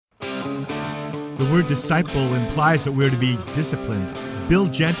The word disciple implies that we're to be disciplined. Bill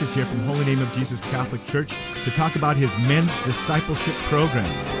Gent is here from Holy Name of Jesus Catholic Church to talk about his men's discipleship program.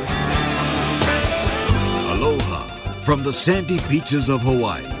 Aloha. From the sandy beaches of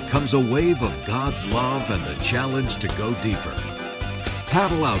Hawaii comes a wave of God's love and the challenge to go deeper.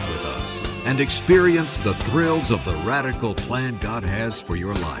 Paddle out with us and experience the thrills of the radical plan God has for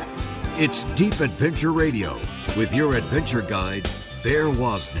your life. It's Deep Adventure Radio with your adventure guide, Bear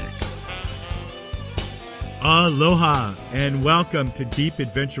Wozniak. Aloha and welcome to Deep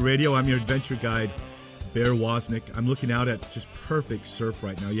Adventure Radio. I'm your adventure guide, Bear Wozniak. I'm looking out at just perfect surf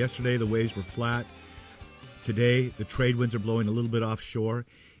right now. Yesterday the waves were flat. Today the trade winds are blowing a little bit offshore,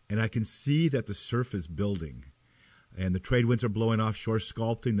 and I can see that the surf is building. And the trade winds are blowing offshore,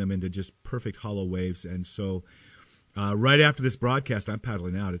 sculpting them into just perfect hollow waves. And so right after this broadcast, I'm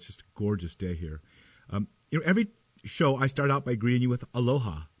paddling out. It's just a gorgeous day here. Every show I start out by greeting you with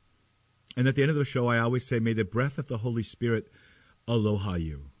aloha. And at the end of the show, I always say, may the breath of the Holy Spirit aloha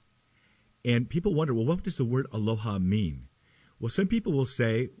you. And people wonder, well, what does the word aloha mean? Well, some people will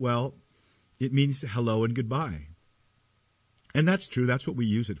say, well, it means hello and goodbye. And that's true. That's what we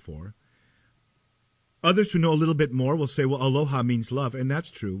use it for. Others who know a little bit more will say, well, aloha means love. And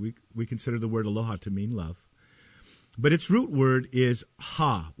that's true. We consider the word aloha to mean love. But its root word is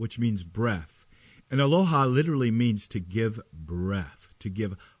ha, which means breath. And aloha literally means to give breath, to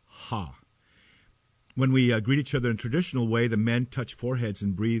give ha. When we greet each other in a traditional way, the men touch foreheads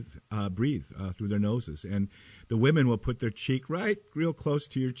and breathe through their noses. And the women will put their cheek right real close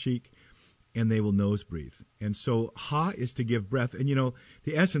to your cheek, and they will nose breathe. And so ha is to give breath. And,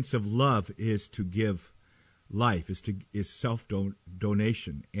 the essence of love is to give life, is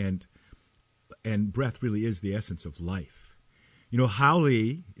self-donation. And breath really is the essence of life.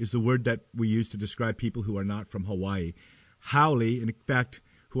 Haole is the word that we use to describe people who are not from Hawaii. Haole, in fact,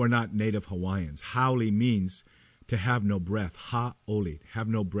 who are not native Hawaiians. Haole means to have no breath. Ha'ole, have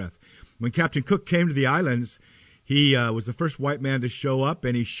no breath. When Captain Cook came to the islands, he was the first white man to show up,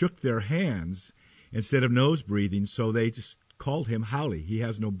 and he shook their hands instead of nose breathing, so they just called him Haole. He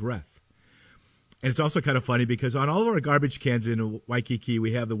has no breath. And it's also kind of funny because on all of our garbage cans in Waikiki,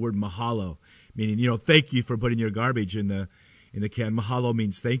 we have the word mahalo, meaning, thank you for putting your garbage in the can. Mahalo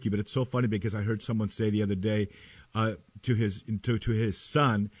means thank you, but it's so funny because I heard someone say the other day to his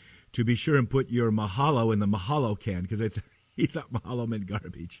son to be sure and put your mahalo in the mahalo can because he thought mahalo meant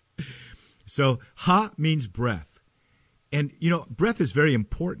garbage. So ha means breath. And, breath is very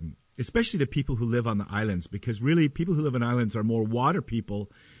important, especially to people who live on the islands, because really people who live on islands are more water people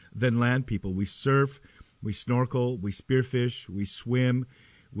than land people. We surf, we snorkel, we spearfish, we swim,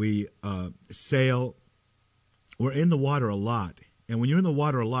 we sail. We're in the water a lot. And when you're in the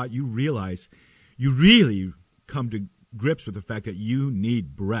water a lot, you realize you really come to grips with the fact that you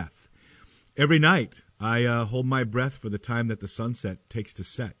need breath. Every night, I hold my breath for the time that the sunset takes to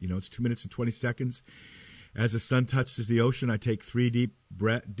set. It's 2 minutes and 20 seconds. As the sun touches the ocean, I take 3 deep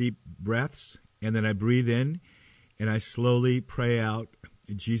breaths, and then I breathe in, and I slowly pray out,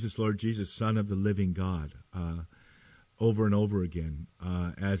 Jesus, Lord Jesus, Son of the living God, over and over again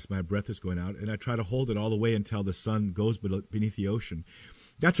as my breath is going out. And I try to hold it all the way until the sun goes beneath the ocean.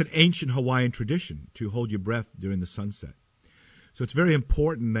 That's an ancient Hawaiian tradition, to hold your breath during the sunset. So it's very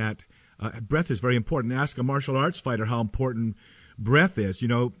important that breath is very important. Ask a martial arts fighter how important breath is.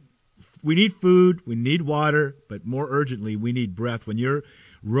 We need food, we need water, but more urgently, we need breath. When you're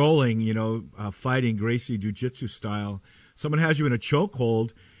rolling, fighting Gracie Jiu-Jitsu style, someone has you in a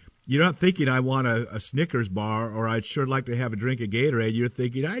chokehold, you're not thinking, I want a Snickers bar, or I'd sure like to have a drink of Gatorade. You're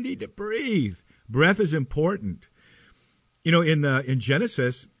thinking, I need to breathe. Breath is important. In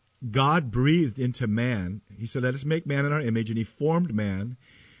Genesis, God breathed into man. He said, let us make man in our image, and he formed man.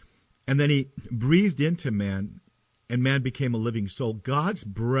 And then he breathed into man, and man became a living soul. God's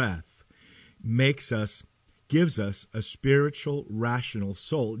breath gives us a spiritual, rational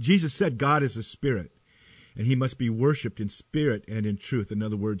soul. Jesus said God is a spirit, and he must be worshipped in spirit and in truth. In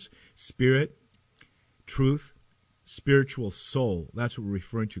other words, spirit, truth, spiritual soul. That's what we're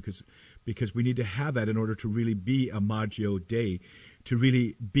referring to, because we need to have that in order to really be a Magio Dei, to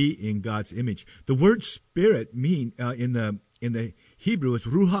really be in God's image. The word spirit in the Hebrew is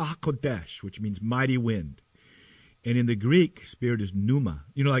Ruach HaKodesh, which means mighty wind. And in the Greek, spirit is pneuma.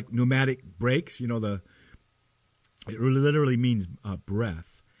 Like pneumatic brakes, it literally means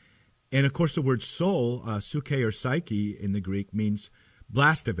breath. And of course, the word soul, suke or psyche in the Greek, means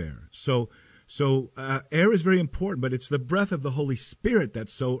blast of air. So air is very important, but it's the breath of the Holy Spirit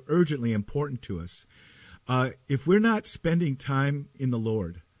that's so urgently important to us. If we're not spending time in the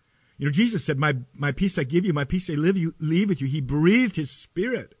Lord, Jesus said, my peace I give you, my peace I leave with you. He breathed his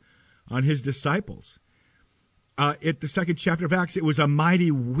spirit on his disciples. At the second chapter of Acts, it was a mighty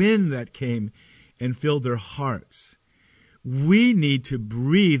wind that came and filled their hearts. We need to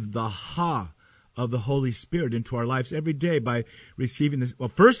breathe the ha of the Holy Spirit into our lives every day by receiving this. Well,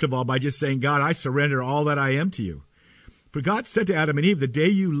 first of all, by just saying, God, I surrender all that I am to you. For God said to Adam and Eve, the day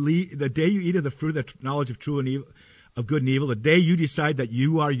you eat of the fruit of the knowledge of true and evil, of good and evil, the day you decide that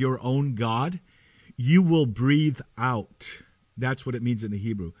you are your own God, you will breathe out. That's what it means in the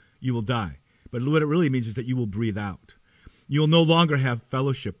Hebrew. You will die. But what it really means is that you will breathe out. You'll no longer have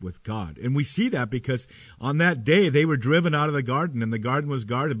fellowship with God. And we see that because on that day they were driven out of the garden, and the garden was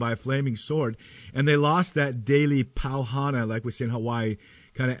guarded by a flaming sword, and they lost that daily pauhana, like we say in Hawaii,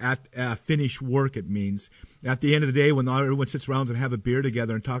 kind of at finish work it means. At the end of the day, when everyone sits around and have a beer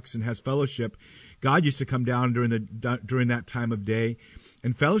together and talks and has fellowship, God used to come down during that time of day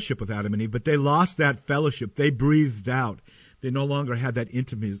and fellowship with Adam and Eve, but they lost that fellowship. They breathed out. They no longer had that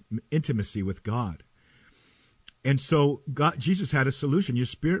intimacy with God. And so Jesus had a solution. Your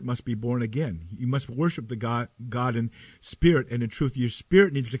spirit must be born again. You must worship the God in spirit and in truth. Your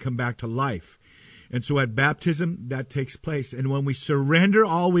spirit needs to come back to life. And so at baptism, that takes place. And when we surrender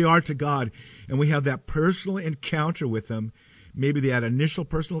all we are to God and we have that personal encounter with him, maybe that initial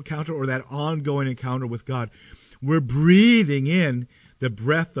personal encounter or that ongoing encounter with God, we're breathing in the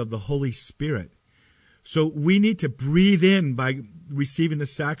breath of the Holy Spirit. So we need to breathe in by receiving the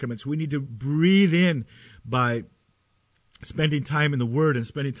sacraments. We need to breathe in by spending time in the Word and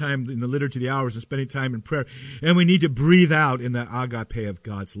spending time in the Liturgy of the Hours and spending time in prayer. And we need to breathe out in the agape of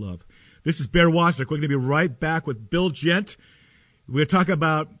God's love. This is Bear Wozniak. We're going to be right back with Bill Gent. We're going to talk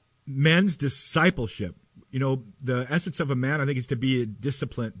about men's discipleship. You know, the essence of a man, I think, is to be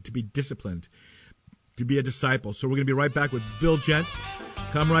disciplined, to be a disciple. So we're going to be right back with Bill Gent.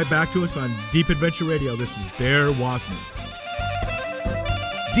 Come right back to us on Deep Adventure Radio. This is Bear Wozniak.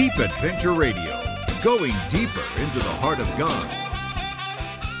 Deep Adventure Radio, going deeper into the heart of God.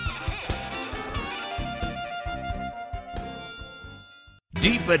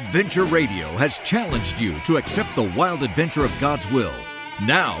 Deep Adventure Radio has challenged you to accept the wild adventure of God's will.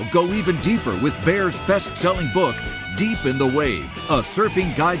 Now go even deeper with Bear's best-selling book, Deep in the Wave, A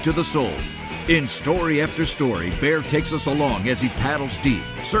Surfing Guide to the Soul. In story after story, Bear takes us along as he paddles deep,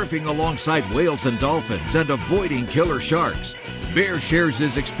 surfing alongside whales and dolphins and avoiding killer sharks. Bear shares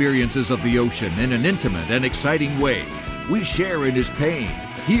his experiences of the ocean in an intimate and exciting way. We share in his pain,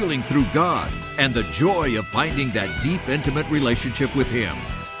 healing through God, and the joy of finding that deep, intimate relationship with him.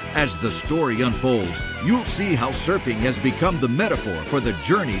 As the story unfolds, you'll see how surfing has become the metaphor for the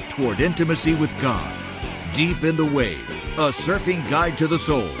journey toward intimacy with God. Deep in the Wave, A Surfing Guide to the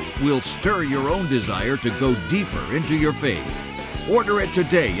Soul, will stir your own desire to go deeper into your faith. Order it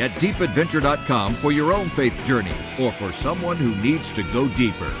today at deepadventure.com for your own faith journey or for someone who needs to go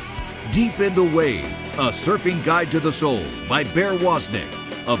deeper. Deep in the Wave, A Surfing Guide to the Soul by Bear Wozniak.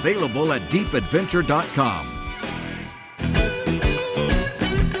 Available at deepadventure.com.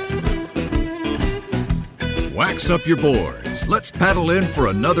 Wax up your boards. Let's paddle in for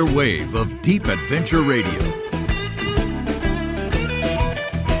another wave of Deep Adventure Radio.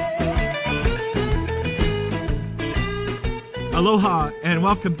 Aloha and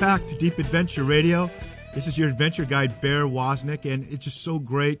welcome back to Deep Adventure Radio. This is your adventure guide, Bear Wozniak, and it's just so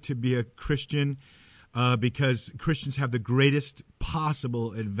great to be a Christian because Christians have the greatest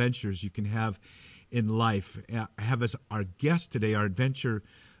possible adventures you can have in life. I have as our guest today,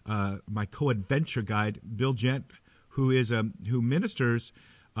 my co-adventure guide, Bill Gent, who ministers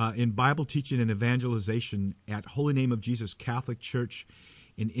in Bible teaching and evangelization at Holy Name of Jesus Catholic Church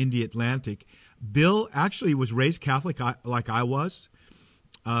in Indy Atlantic. Bill actually was raised Catholic like I was,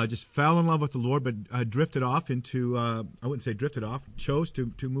 just fell in love with the Lord, but drifted off into, I wouldn't say drifted off, chose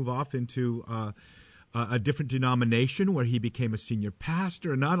to move off into a different denomination where he became a senior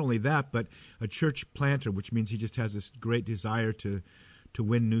pastor. And not only that, but a church planter, which means he just has this great desire to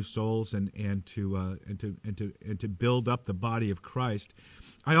win new souls and to build up the body of Christ.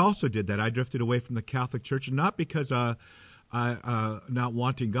 I also did that. I drifted away from the Catholic Church, and not because I not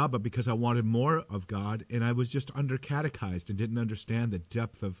wanting God, but because I wanted more of God, and I was just under-catechized and didn't understand the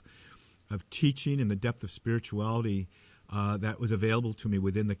depth of teaching and the depth of spirituality that was available to me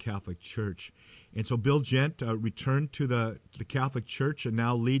within the Catholic Church. And so Bill Gent returned to the Catholic Church and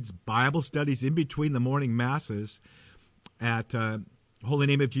now leads Bible studies in between the morning masses at Holy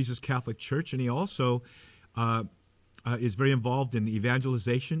Name of Jesus Catholic Church, and he also is very involved in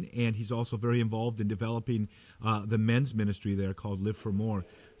evangelization, and he's also very involved in developing the men's ministry there called Live for More.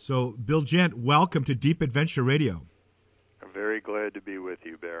 So, Bill Gent, welcome to Deep Adventure Radio. I'm very glad to be with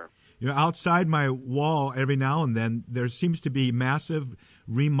you, Bear. You know, outside my wall, every now and then, there seems to be massive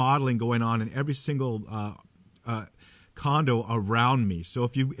remodeling going on in every single condo around me. So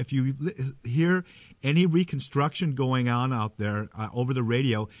if you hear any reconstruction going on out there over the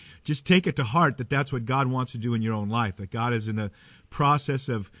radio, just take it to heart that that's what God wants to do in your own life, that God is in the process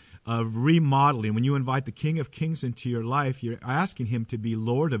of remodeling. When you invite the King of Kings into your life, you're asking him to be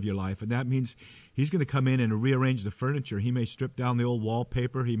Lord of your life, and that means he's going to come in and rearrange the furniture. He may strip down the old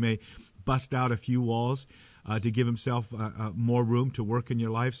wallpaper. He may bust out a few walls to give himself more room to work in your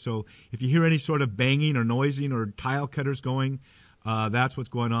life. So if you hear any sort of banging or noising or tile cutters going, that's what's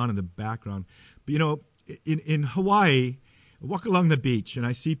going on in the background. But, in Hawaii, I walk along the beach, and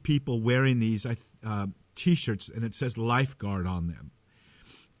I see people wearing these T-shirts, and it says lifeguard on them.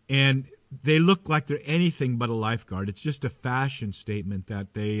 And they look like they're anything but a lifeguard. It's just a fashion statement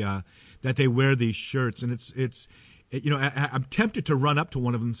that they wear these shirts, and it's I'm tempted to run up to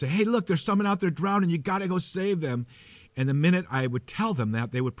one of them and say, "Hey, look, there's someone out there drowning. You got to go save them." And the minute I would tell them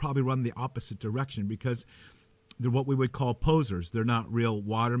that, they would probably run the opposite direction because they're what we would call posers. They're not real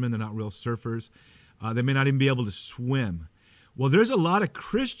watermen. They're not real surfers. They may not even be able to swim. Well, there's a lot of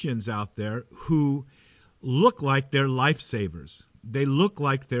Christians out there who look like they're lifesavers. They look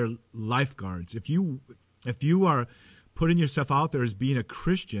like they're lifeguards. If you are putting yourself out there as being a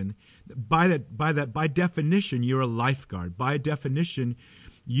Christian, by definition, you're a lifeguard. By definition,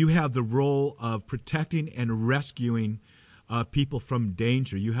 you have the role of protecting and rescuing people from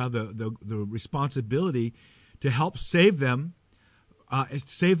danger. You have the responsibility to help save them,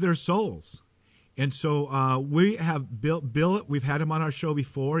 save their souls. And so we have Bill, we've had him on our show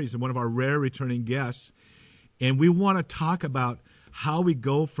before. He's one of our rare returning guests. And we want to talk about how we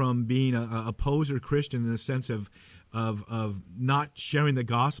go from being a poser Christian in the sense of not sharing the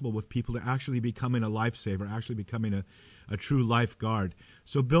gospel with people to actually becoming a lifesaver, actually becoming a true lifeguard.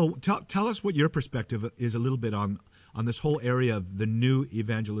 So, Bill, tell us what your perspective is a little bit on this whole area of the new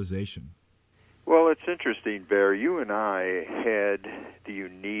evangelization. Well, it's interesting, Bear. You and I had the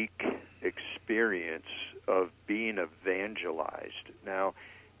unique experience of being evangelized. Now,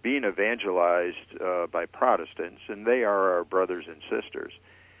 being evangelized by Protestants, and they are our brothers and sisters.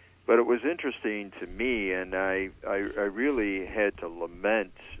 But it was interesting to me, and I really had to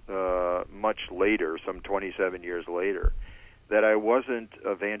lament much later, some 27 years later, that I wasn't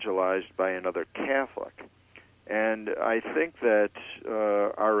evangelized by another Catholic. And I think that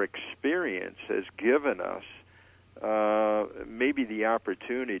our experience has given us maybe the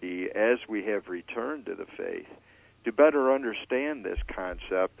opportunity, as we have returned to the faith, to better understand this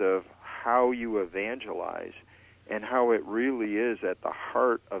concept of how you evangelize and how it really is at the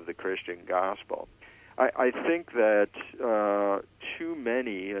heart of the Christian gospel. I think that too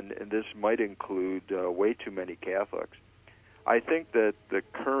many, and this might include way too many Catholics, I think that the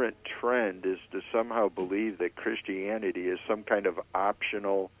current trend is to somehow believe that Christianity is some kind of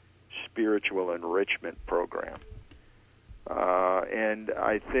optional spiritual enrichment program. And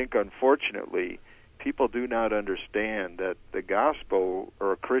I think, unfortunately, people do not understand that the gospel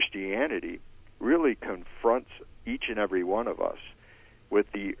or Christianity really confronts each and every one of us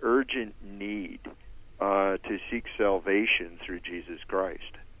with the urgent need to seek salvation through Jesus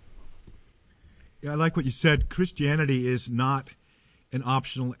Christ. Yeah, I like what you said. Christianity is not an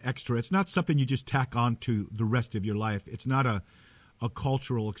optional extra. It's not something you just tack on to the rest of your life. It's not a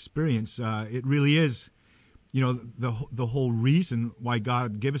cultural experience. It really is, the whole reason why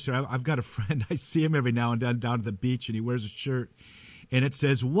God gave us here. I've got a friend, I see him every now and then down at the beach, and he wears a shirt, and it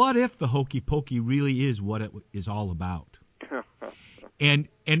says, "What if the hokey pokey really is what it is all about?" and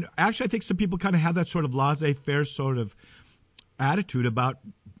actually, I think some people kind of have that sort of laissez-faire sort of attitude about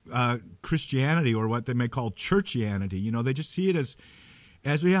Christianity, or what they may call churchianity. They just see it as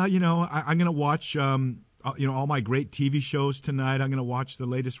I'm going to watch all my great TV shows tonight. I'm going to watch the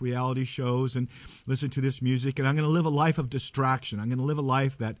latest reality shows and listen to this music, and I'm going to live a life of distraction. I'm going to live a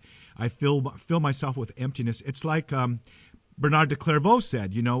life that I fill myself with emptiness. It's like Bernard de Clairvaux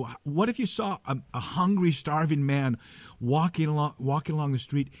said, what if you saw a hungry, starving man walking along the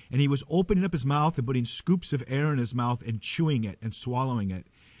street, and he was opening up his mouth and putting scoops of air in his mouth and chewing it and swallowing it?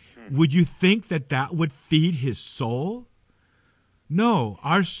 Would you think that would feed his soul? No,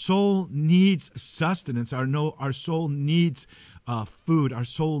 our soul needs sustenance. Our soul needs food. Our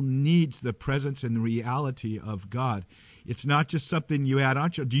soul needs the presence and the reality of God. It's not just something you add on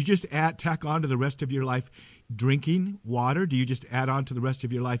to. Do you just tack on to the rest of your life drinking water? Do you just add on to the rest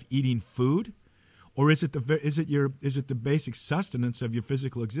of your life eating food? Or is it the basic sustenance of your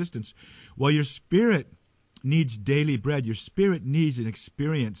physical existence? Well, your spirit needs daily bread. Your spirit needs an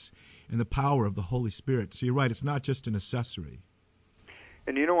experience in the power of the Holy Spirit. So you're right, it's not just an accessory.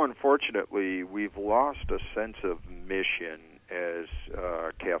 And unfortunately, we've lost a sense of mission as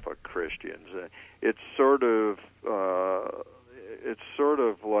Catholic Christians. It's sort of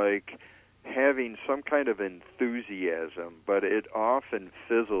like having some kind of enthusiasm, but it often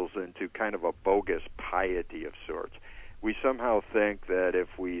fizzles into kind of a bogus piety of sorts. We somehow think that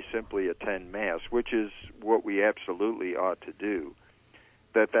if we simply attend Mass, which is what we absolutely ought to do,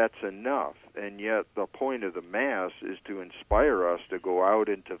 that that's enough. And yet the point of the Mass is to inspire us to go out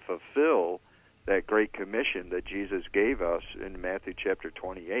and to fulfill that great commission that Jesus gave us in Matthew chapter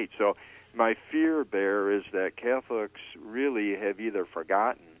 28. So my fear, Bear, is that Catholics really have either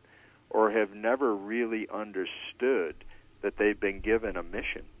forgotten or have never really understood that they've been given a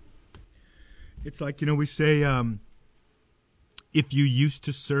mission. It's like, we say, if you used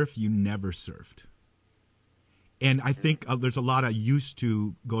to surf, you never surfed. And I think there's a lot of used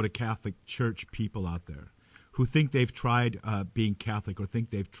to go to Catholic church people out there who think they've tried being Catholic or think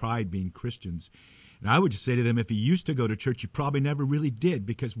they've tried being Christians. And I would just say to them, if you used to go to church, you probably never really did,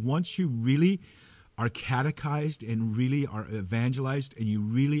 because once you really are catechized and really are evangelized and you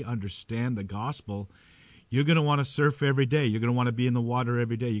really understand the gospel, you're going to want to surf every day. You're going to want to be in the water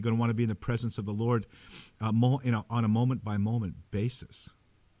every day. You're going to want to be in the presence of the Lord on a moment-by-moment basis.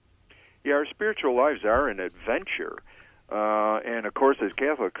 Yeah, our spiritual lives are an adventure. And, of course, as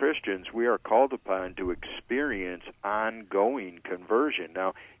Catholic Christians, we are called upon to experience ongoing conversion.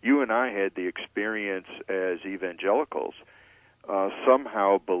 Now, you and I had the experience as evangelicals,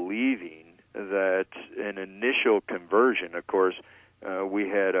 somehow believing that an initial conversion, of course, we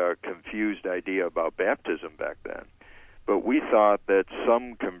had a confused idea about baptism back then, but we thought that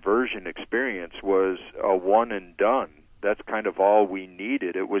some conversion experience was a one and done. That's kind of all we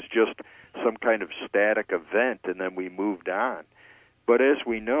needed. It was just some kind of static event, and then we moved on. But as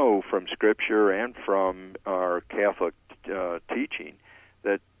we know from Scripture and from our Catholic teaching,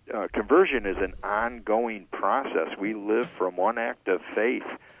 that conversion is an ongoing process. We live from one act of faith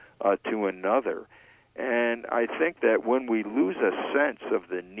to another. And I think that when we lose a sense of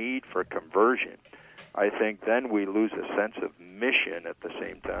the need for conversion, I think then we lose a sense of mission at the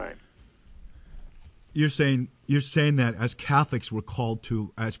same time. You're saying that as Catholics we're called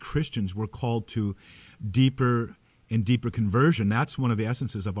to, as Christians we're called to deeper and deeper conversion. That's one of the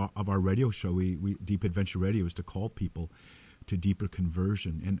essences of our radio show. We Deep Adventure Radio is to call people to deeper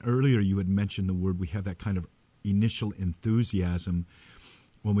conversion. And earlier you had mentioned the word, we have that kind of initial enthusiasm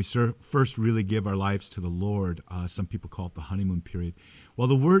when we first really give our lives to the Lord. Some people call it the honeymoon period. Well,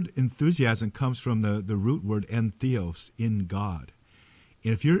 the word enthusiasm comes from the root word entheos, in God.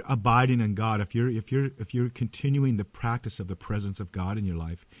 And if you're abiding in God, if you're continuing the practice of the presence of God in your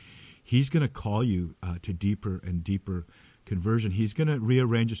life, He's going to call you to deeper and deeper conversion. He's going to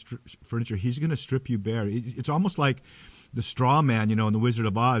rearrange furniture. He's going to strip you bare. It's almost like the straw man, in The Wizard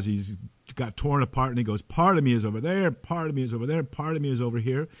of Oz. He's got torn apart, and he goes, part of me is over there, part of me is over there, part of me is over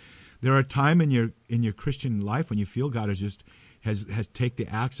here. There are times in your Christian life when you feel God has taken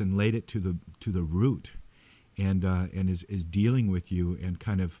the axe and laid it to the root, and is dealing with you and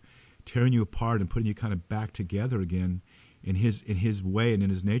kind of tearing you apart and putting you kind of back together again in his way and in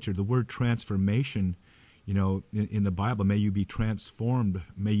His nature. The word transformation, in the Bible, may you be transformed,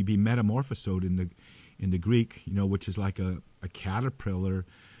 may you be metamorphosed in the Greek, which is like a caterpillar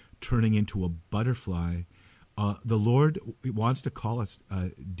turning into a butterfly. The Lord wants to call us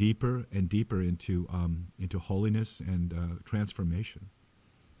deeper and deeper into holiness and transformation.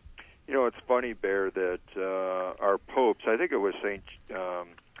 It's funny, Bear, that our popes, I think it was St.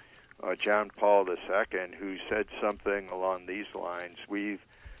 John Paul II, who said something along these lines. We've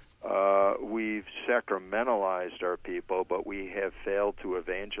sacramentalized our people, but we have failed to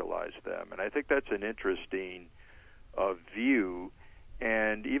evangelize them. And I think that's an interesting view.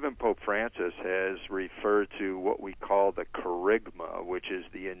 And even Pope Francis has referred to what we call the kerygma, which is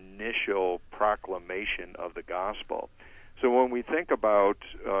the initial proclamation of the gospel. So when we think about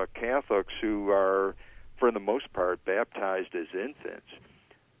Catholics who are, for the most part, baptized as infants,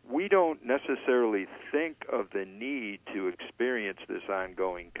 we don't necessarily think of the need to experience this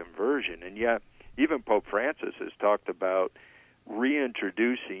ongoing conversion. And yet, even Pope Francis has talked about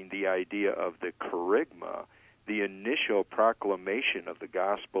reintroducing the idea of the kerygma, the initial proclamation of the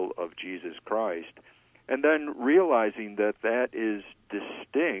gospel of Jesus Christ, and then realizing that that is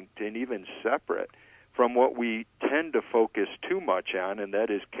distinct and even separate from what we tend to focus too much on, and that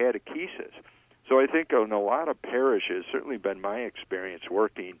is catechesis. So I think in a lot of parishes, certainly been my experience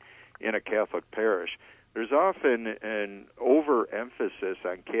working in a Catholic parish, there's often an overemphasis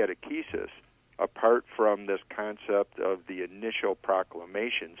on catechesis apart from this concept of the initial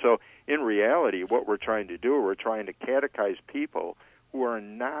proclamation. So in reality, what we're trying to do, we're trying to catechize people who are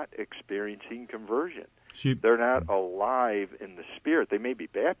not experiencing conversion. They're not alive in the Spirit. They may be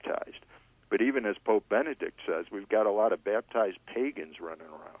baptized, but even as Pope Benedict says, we've got a lot of baptized pagans running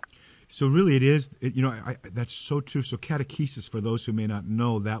around. So really it is, that's so true. So catechesis, for those who may not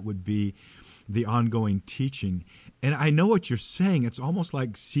know, that would be the ongoing teaching. And I know what you're saying. It's almost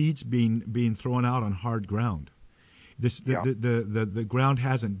like seeds being thrown out on hard ground. The ground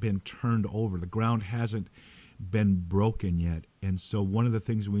hasn't been turned over. The ground hasn't been broken yet. And so one of the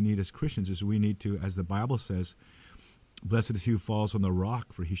things we need as Christians is we need to, as the Bible says, blessed is he who falls on the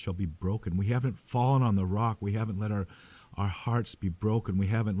rock, for he shall be broken. We haven't fallen on the rock. We haven't let our hearts be broken. We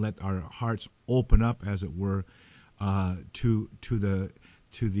haven't let our hearts open up, as it were, to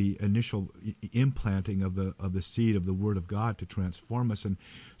the initial implanting of the seed of the Word of God to transform us. And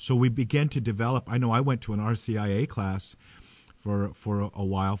so we began to develop. I know I went to an RCIA class for a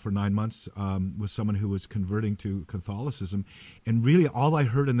while, for 9 months, with someone who was converting to Catholicism, and really all I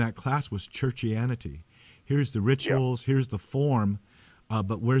heard in that class was churchianity. Here's the rituals, here's the form,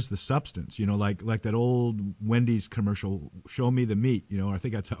 but where's the substance? Like that old Wendy's commercial, show me the meat. I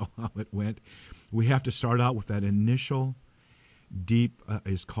think that's how it went. We have to start out with that initial deep,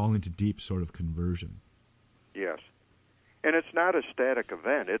 is calling to deep sort of conversion. Yes. And it's not a static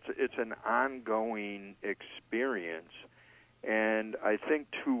event. It's an ongoing experience. And I think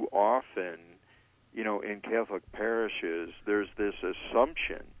too often, in Catholic parishes, there's this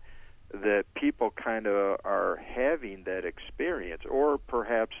assumption that people kind of are having that experience, or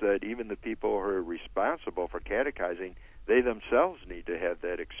perhaps that even the people who are responsible for catechizing, they themselves need to have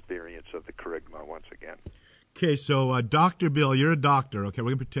that experience of the kerygma once again. Okay, so Dr. Bill, you're a doctor. Okay,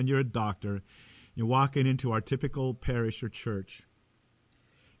 we're going to pretend you're a doctor. You're walking into our typical parish or church,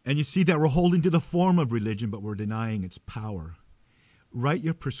 and you see that we're holding to the form of religion, but we're denying its power. Write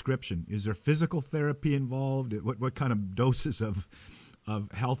your prescription. Is there physical therapy involved? What kind of doses of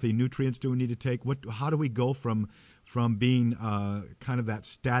healthy nutrients do we need to take? How do we go from being kind of that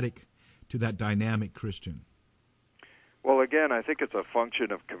static to that dynamic Christian? Well, again, I think it's a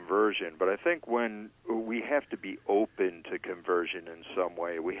function of conversion, but I think when we have to be open to conversion in some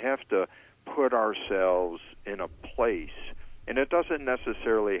way, we have to put ourselves in a place, and it doesn't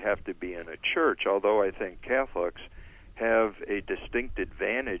necessarily have to be in a church, although I think Catholics have a distinct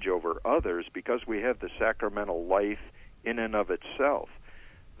advantage over others because we have the sacramental life in and of itself.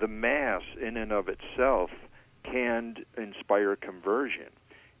 The Mass in and of itself can inspire conversion.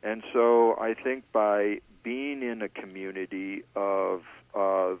 And so I think by being in a community of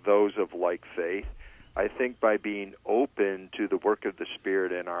those of like faith, I think by being open to the work of the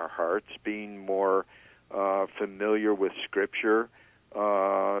Spirit in our hearts, being more familiar with Scripture,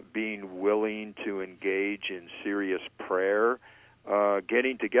 being willing to engage in serious prayer,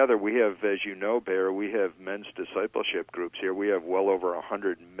 getting together. We have, as you know, Bear, we have men's discipleship groups here. We have well over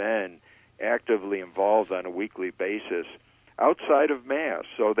 100 men actively involved on a weekly basis outside of Mass.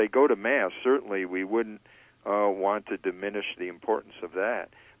 So they go to Mass. Certainly we wouldn't want to diminish the importance of that.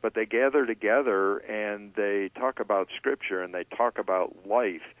 But they gather together and they talk about Scripture and they talk about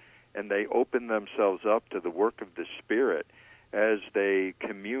life and they open themselves up to the work of the Spirit as they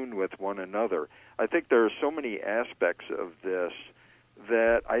commune with one another. I think there are so many aspects of this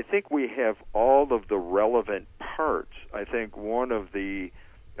that I think we have all of the relevant parts. I think one of the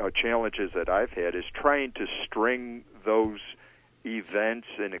challenges that I've had is trying to string those events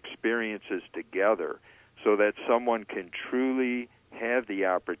and experiences together so that someone can truly have the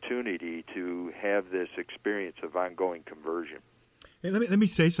opportunity to have this experience of ongoing conversion. Hey, let me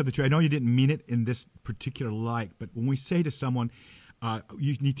say something to you. I know you didn't mean it in this particular light, but when we say to someone,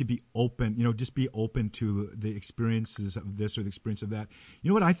 you need to be open, just be open to the experiences of this or the experience of that. You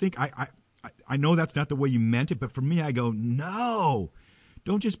know what I think? I know that's not the way you meant it, but for me, I go, no.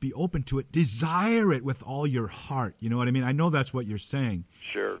 Don't just be open to it. Desire it with all your heart. You know what I mean? I know that's what you're saying.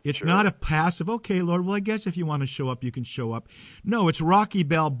 Sure. It's not a passive, okay, Lord, well, I guess if you want to show up, you can show up. No, it's Rocky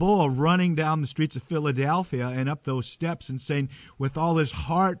Balboa running down the streets of Philadelphia and up those steps and saying with all his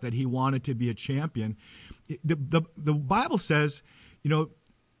heart that he wanted to be a champion. The Bible says,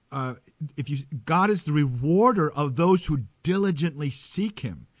 God is the rewarder of those who diligently seek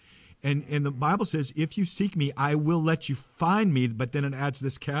him. And the Bible says, if you seek me, I will let you find me. But then it adds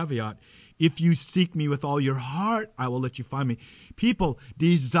this caveat. If you seek me with all your heart, I will let you find me. People,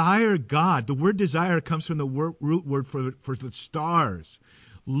 desire God. The word desire comes from the root word for the stars.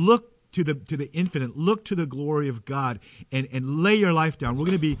 Look to the infinite. Look to the glory of God and lay your life down. We're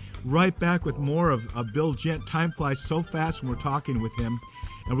going to be right back with more of Bill Gent. Time flies so fast when we're talking with him.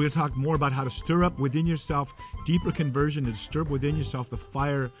 And we're going to talk more about how to stir up within yourself deeper conversion and stir up within yourself the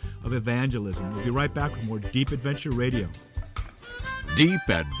fire of evangelism. We'll be right back with more Deep Adventure Radio. Deep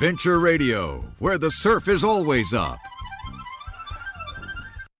Adventure Radio, where the surf is always up.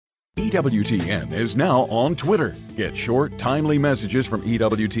 EWTN is now on Twitter. Get short, timely messages from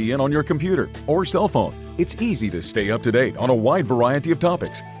EWTN on your computer or cell phone. It's easy to stay up to date on a wide variety of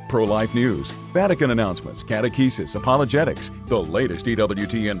topics. Pro-life news, Vatican announcements, catechesis, apologetics, the latest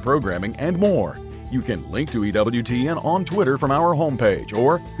EWTN programming, and more. You can link to EWTN on Twitter from our homepage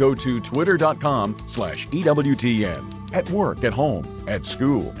or go to twitter.com/EWTN. At work, at home, at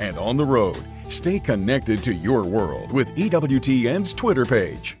school, and on the road. Stay connected to your world with EWTN's Twitter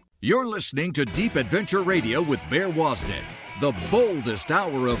page. You're listening to Deep Adventure Radio with Bear Wozniak, the boldest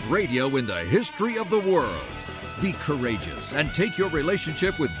hour of radio in the history of the world. Be courageous and take your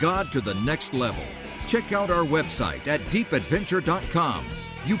relationship with God to the next level. Check out our website at deepadventure.com.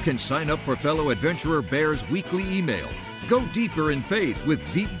 You can sign up for fellow adventurer Bear's weekly email. Go deeper in faith with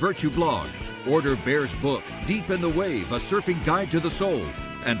Deep Virtue blog. Order Bear's book, Deep in the Wave, A Surfing Guide to the Soul.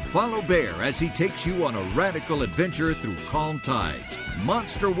 And follow Bear as he takes you on a radical adventure through calm tides,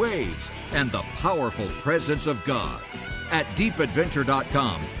 monster waves, and the powerful presence of God. At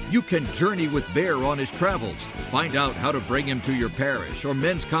deepadventure.com, you can journey with Bear on his travels, find out how to bring him to your parish or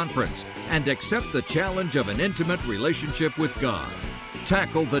men's conference, and accept the challenge of an intimate relationship with God.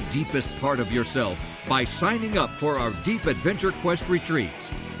 Tackle the deepest part of yourself by signing up for our Deep Adventure Quest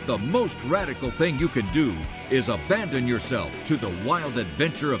retreats. The most radical thing you can do is abandon yourself to the wild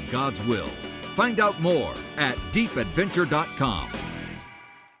adventure of God's will. Find out more at deepadventure.com.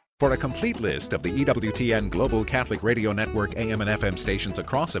 For a complete list of the EWTN Global Catholic Radio Network AM and FM stations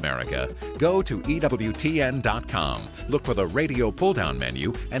across America, go to EWTN.com. Look for the radio pull-down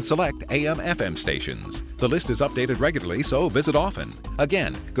menu and select AM/FM stations. The list is updated regularly, so visit often.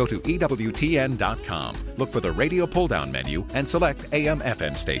 Again, go to EWTN.com. Look for the radio pull-down menu and select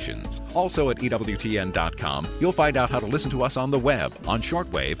AM/FM stations. Also at EWTN.com, you'll find out how to listen to us on the web, on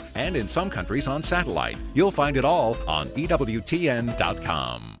shortwave, and in some countries on satellite. You'll find it all on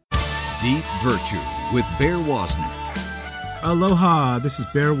EWTN.com. Deep Virtue with Bear Wozniak. Aloha, this is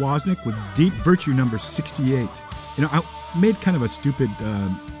Bear Wozniak with Deep Virtue number 68. You know, I made kind of a stupid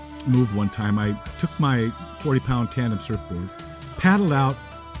move one time. I took my 40-pound tandem surfboard, paddled out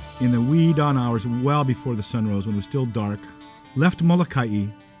in the wee dawn hours well before the sun rose when it was still dark, left Molokai,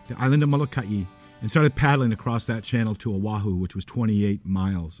 the island of Molokai, and started paddling across that channel to Oahu, which was 28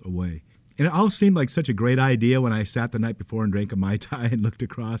 miles away. And it all seemed like such a great idea when I sat the night before and drank a Mai Tai and looked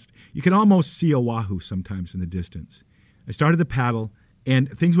across. You can almost see Oahu sometimes in the distance. I started the paddle, and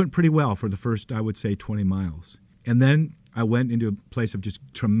things went pretty well for the first, I would say, 20 miles. And then I went into a place of just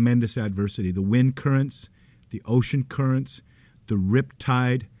tremendous adversity. The wind currents, the ocean currents, the rip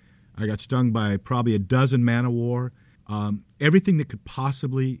tide. I got stung by probably a dozen man-o-war. Everything that could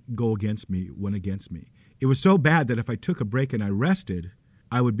possibly go against me went against me. It was so bad that if I took a break and I rested,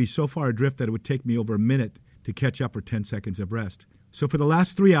 I would be so far adrift that it would take me over a minute to catch up or 10 seconds of rest. So for the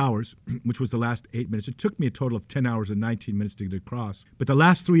last 3 hours, which was the last 8 minutes, it took me a total of 10 hours and 19 minutes to get across. But the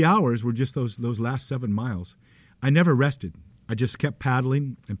last 3 hours were just those last 7 miles. I never rested. I just kept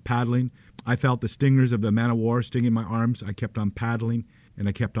paddling and paddling. I felt the stingers of the man-o-war stinging my arms. I kept on paddling, and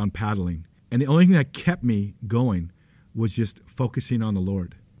I kept on paddling. And the only thing that kept me going was just focusing on the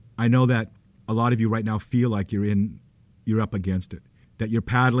Lord. I know that a lot of you right now feel like you're up against it, that you're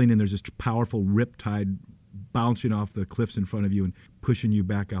paddling and there's this powerful rip tide bouncing off the cliffs in front of you and pushing you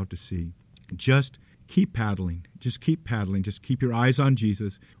back out to sea. Just keep paddling. Just keep paddling. Just keep your eyes on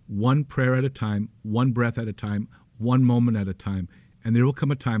Jesus, one prayer at a time, one breath at a time, one moment at a time. And there will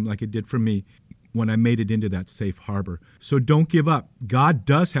come a time, like it did for me, when I made it into that safe harbor. So don't give up. God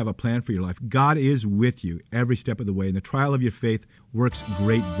does have a plan for your life. God is with you every step of the way, and the trial of your faith works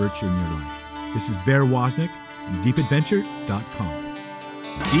great virtue in your life. This is Bear Wozniak from deepadventure.com.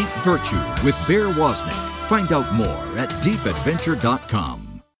 Deep Virtue with Bear Wozniak. Find out more at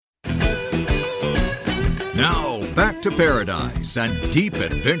deepadventure.com. Now, back to paradise and Deep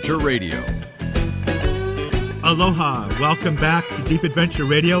Adventure Radio. Aloha. Welcome back to Deep Adventure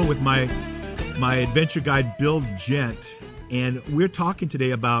Radio with my adventure guide, Bill Gent. And we're talking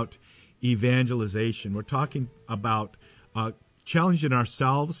today about evangelization. We're talking about challenging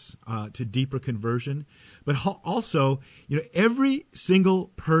ourselves to deeper conversion. But also, every single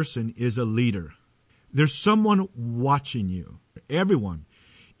person is a leader. There's someone watching you. Everyone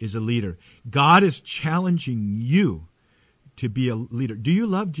is a leader. God is challenging you to be a leader. Do you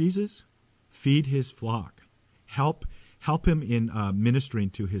love Jesus? Feed his flock. Help him in ministering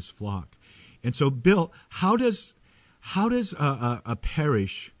to his flock. And so, Bill, how does a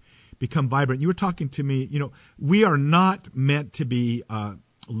parish become vibrant? You were talking to me, we are not meant to be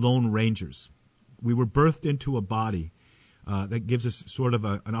lone rangers. We were birthed into a body. that gives us sort of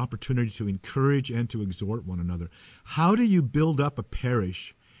an opportunity to encourage and to exhort one another. How do you build up a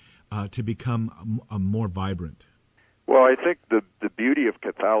parish to become more vibrant? Well, I think the beauty of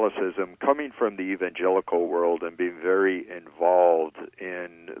Catholicism, coming from the evangelical world and being very involved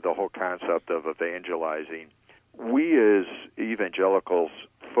in the whole concept of evangelizing, we as evangelicals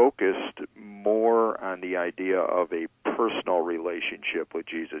focused more on the idea of a personal relationship with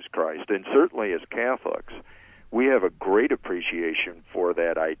Jesus Christ. And certainly as Catholics, we have a great appreciation for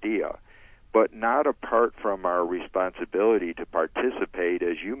that idea, but not apart from our responsibility to participate,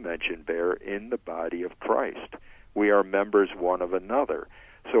 as you mentioned, Bear, in the body of Christ. We are members one of another.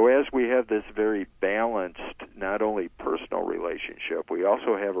 So as we have this very balanced, not only personal relationship, we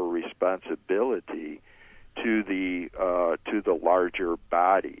also have a responsibility to the larger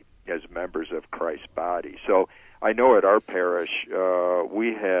body as members of Christ's body. So I know at our parish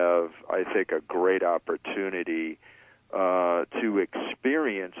we have, I think, a great opportunity to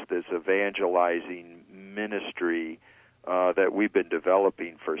experience this evangelizing ministry that we've been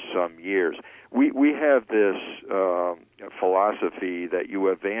developing for some years. We have this philosophy that you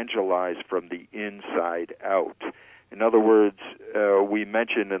evangelize from the inside out. In other words, we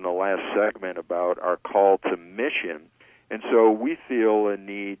mentioned in the last segment about our call to mission, and so we feel a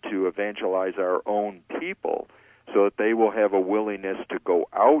need to evangelize our own people so that they will have a willingness to go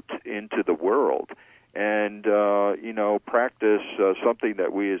out into the world and, practice something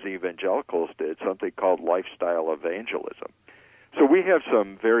that we as evangelicals did, something called lifestyle evangelism. So we have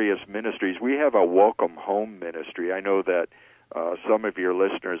some various ministries. We have a welcome home ministry. I know that some of your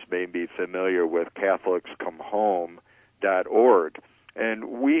listeners may be familiar with CatholicsComeHome.org, and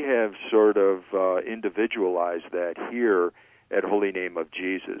we have sort of individualized that here at Holy Name of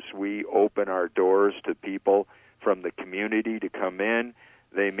Jesus. We open our doors to people from the community to come in.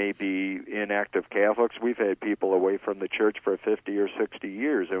 They may be inactive Catholics. We've had people away from the church for 50 or 60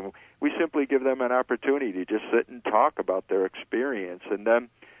 years, and we simply give them an opportunity to just sit and talk about their experience and then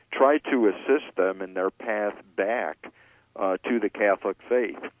try to assist them in their path back to the Catholic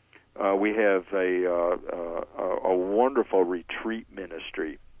faith. We have a wonderful retreat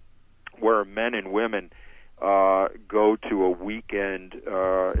ministry where men and women go to a weekend.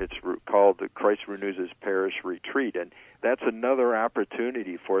 It's called the Christ Renews His Parish Retreat, and that's another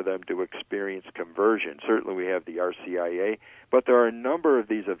opportunity for them to experience conversion. Certainly we have the RCIA, but there are a number of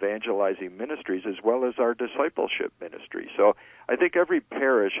these evangelizing ministries as well as our discipleship ministry. So I think every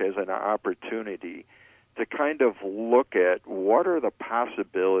parish has an opportunity to kind of look at what are the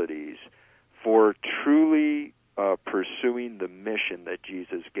possibilities for truly pursuing the mission that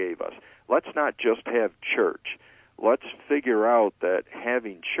Jesus gave us. Let's not just have church. Let's figure out that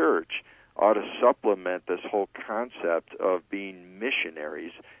having church ought to supplement this whole concept of being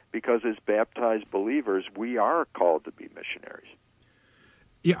missionaries, because as baptized believers, we are called to be missionaries.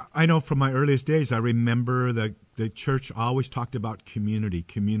 Yeah, I know from my earliest days, I remember the church always talked about community,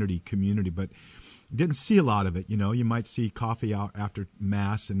 but didn't see a lot of it. You might see coffee out after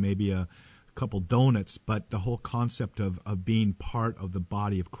Mass and maybe a couple donuts, but the whole concept of being part of the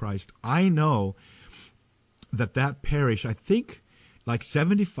body of Christ. I know that parish, I think like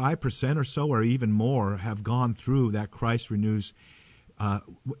 75% or so or even more have gone through that Christ Renews,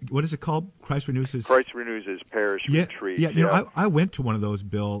 what is it called? Christ Renews His Parish Retreat. Yeah. I went to one of those,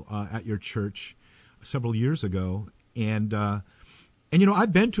 Bill, at your church several years ago, and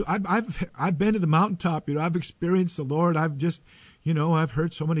I've been to the mountaintop. I've experienced the Lord. I've just, I've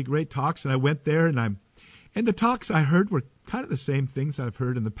heard so many great talks, and I went there, and the talks I heard were kind of the same things that I've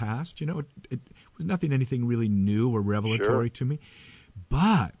heard in the past. It was anything really new or revelatory to me,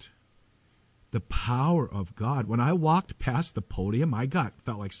 but the power of God. When I walked past the podium,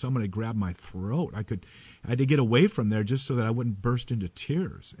 felt like someone had grabbed my throat. I had to get away from there just so that I wouldn't burst into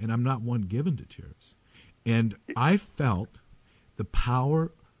tears, and I'm not one given to tears. And I felt the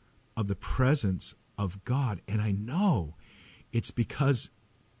power of the presence of God, and I know it's because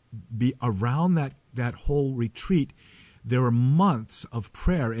around that whole retreat, there were months of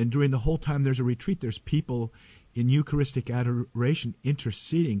prayer, and during the whole time there's a retreat, there's people in Eucharistic adoration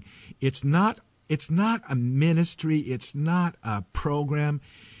interceding. It's not a ministry, it's not a program.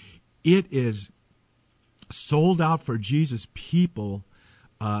 It is sold out for Jesus people,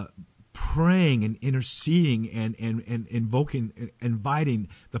 praying and interceding and inviting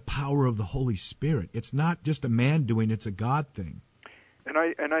the power of the Holy Spirit. It's not just a man doing, it's a God thing.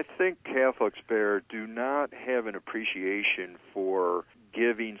 And I think Catholics, Bear, do not have an appreciation for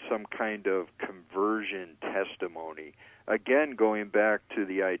giving some kind of conversion testimony. Again, going back to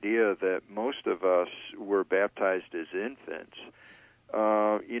the idea that most of us were baptized as infants,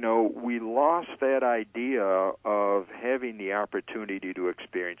 we lost that idea of having the opportunity to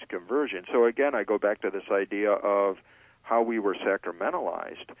experience conversion. So again, I go back to this idea of how we were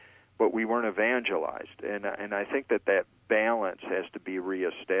sacramentalized, but we weren't evangelized. And I think that balance has to be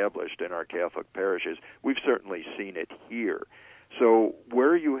reestablished in our Catholic parishes. We've certainly seen it here. So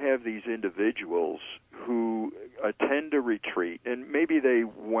where you have these individuals who attend a retreat, and maybe they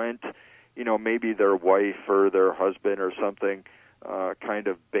went, maybe their wife or their husband or something kind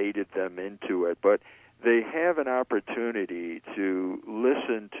of baited them into it, but they have an opportunity to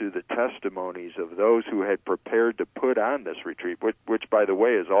listen to the testimonies of those who had prepared to put on this retreat, which by the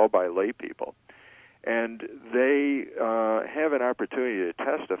way, is all by lay people. And they have an opportunity to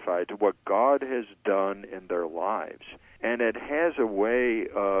testify to what God has done in their lives. And it has a way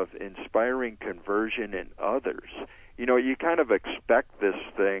of inspiring conversion in others. You kind of expect this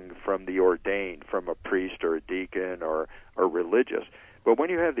thing from the ordained, from a priest or a deacon or religious. But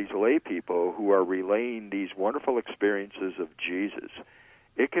when you have these lay people who are relaying these wonderful experiences of Jesus,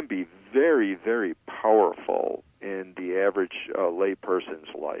 it can be very, very powerful in the average lay person's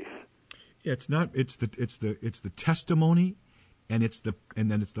life. Yeah, it's the testimony, and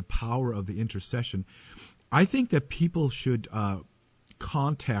then it's the power of the intercession. I think that people should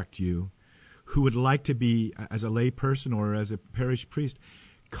contact you who would like to be, as a lay person or as a parish priest,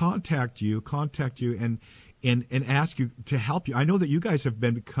 contact you and ask you to help you. I know that you guys have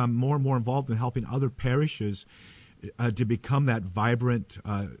become more and more involved in helping other parishes to become that vibrant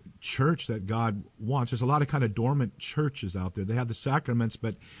church that God wants. There's a lot of kind of dormant churches out there. They have the sacraments,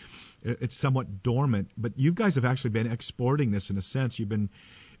 but it's somewhat dormant. But you guys have actually been exporting this in a sense. You've been,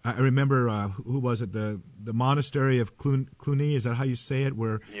 I remember, who was it? The monastery of Cluny. Is that how you say it?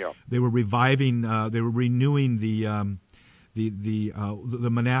 Where they were reviving, they were renewing the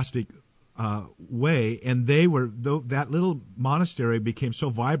monastic way, and that little monastery became so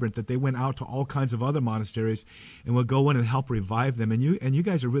vibrant that they went out to all kinds of other monasteries and would go in and help revive them. And you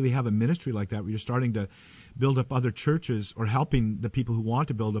guys really have a ministry like that, where you're starting to build up other churches or helping the people who want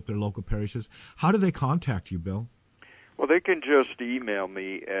to build up their local parishes. How do they contact you, Bill? Well, they can just email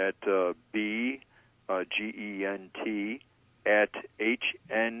me at Gent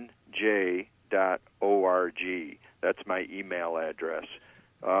 @hnj.org. That's my email address.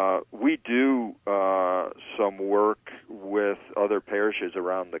 We do some work with other parishes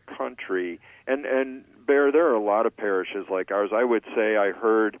around the country, and Bear, there are a lot of parishes like ours. I would say I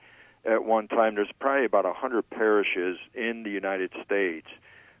heard at one time there's probably about 100 parishes in the United States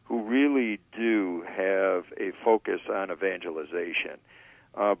who really do have a focus on evangelization.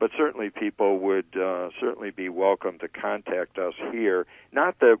 But certainly people would certainly be welcome to contact us here.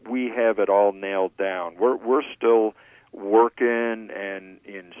 Not that we have it all nailed down. We're still working and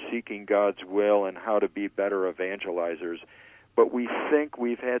in seeking God's will and how to be better evangelizers. But we think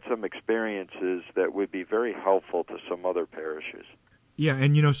we've had some experiences that would be very helpful to some other parishes. Yeah,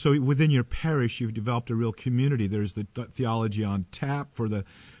 and so within your parish, you've developed a real community. There's the Theology on Tap for the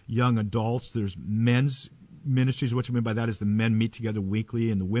young adults. There's men's ministries. What you mean by that is the men meet together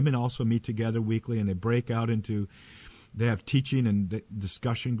weekly, and the women also meet together weekly, and they break out into, they have teaching and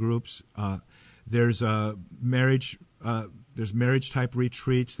discussion groups. There's marriage type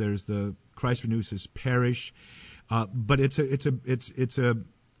retreats. There's the Christ Renews His Parish, but it's a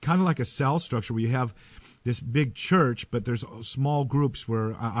kind of like a cell structure where you have this big church, but there's small groups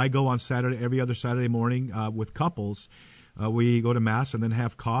where I go on Saturday, every other Saturday morning with couples. We go to Mass and then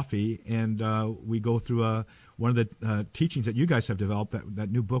have coffee, and we go through one of the teachings that you guys have developed,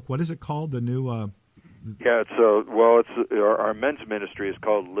 that new book. What is it called? The new... it's our men's ministry is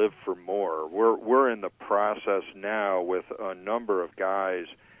called Live for More. We're in the process now with a number of guys.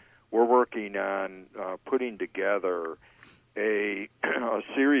 We're working on putting together a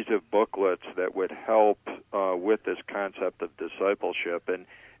series of booklets that would help with this concept of discipleship, and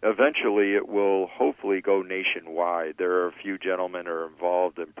eventually it will hopefully go nationwide. There are a few gentlemen who are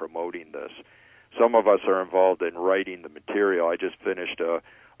involved in promoting this. Some of us are involved in writing the material. I just finished a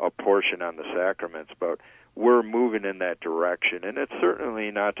portion on the sacraments, but we're moving in that direction. And it's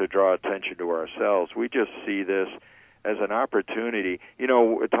certainly not to draw attention to ourselves. We just see this as an opportunity.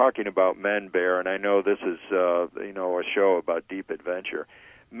 We're talking about men, Bear, and I know this is a show about deep adventure.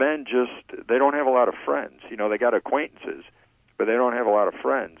 Men they don't have a lot of friends. They got acquaintances, but they don't have a lot of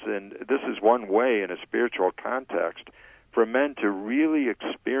friends. And this is one way in a spiritual context for men to really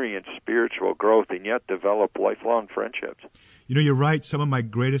experience spiritual growth and yet develop lifelong friendships. You're right. Some of my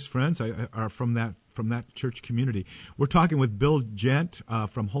greatest friends are from that church community. We're talking with Bill Gent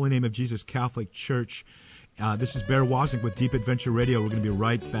from Holy Name of Jesus Catholic Church. This is Bear Wozniak with Deep Adventure Radio. We're going to be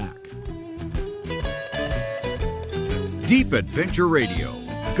right back. Deep Adventure Radio,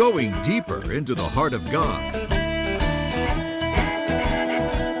 going deeper into the heart of God.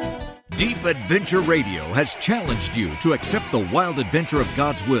 Deep Adventure Radio has challenged you to accept the wild adventure of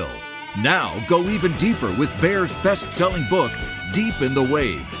God's will. Now, go even deeper with Bear's best-selling book, Deep in the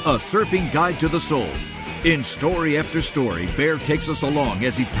Wave, A Surfing Guide to the Soul. In story after story, Bear takes us along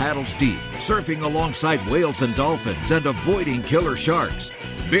as he paddles deep, surfing alongside whales and dolphins and avoiding killer sharks.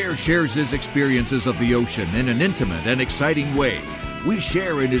 Bear shares his experiences of the ocean in an intimate and exciting way. We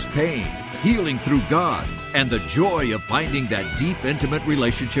share in his pain, healing through God, and the joy of finding that deep, intimate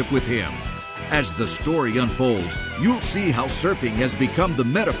relationship with Him. As the story unfolds, you'll see how surfing has become the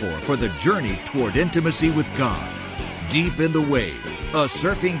metaphor for the journey toward intimacy with God. Deep in the Wave, A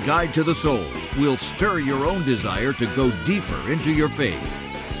Surfing Guide to the Soul, will stir your own desire to go deeper into your faith.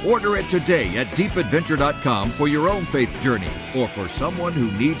 Order it today at deepadventure.com for your own faith journey or for someone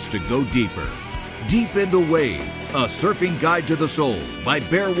who needs to go deeper. Deep in the Wave, A Surfing Guide to the Soul by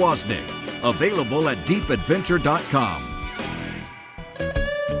Bear Wozniak. Available at deepadventure.com.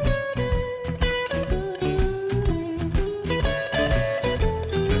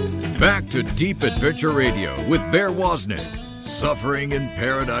 Back to Deep Adventure Radio with Bear Wozniak. Suffering in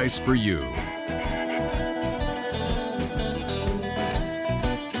paradise for you.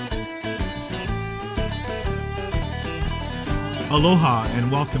 Aloha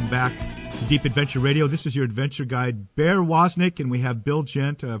and welcome back to Deep Adventure Radio. This is your adventure guide, Bear Wozniak, and we have Bill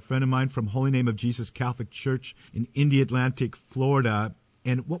Gent, a friend of mine from Holy Name of Jesus Catholic Church in Indian-Atlantic, Florida.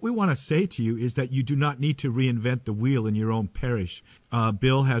 And what we want to say to you is that you do not need to reinvent the wheel in your own parish.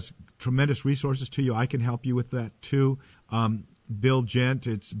 Bill has tremendous resources to you. I can help you with that too. Bill Gent,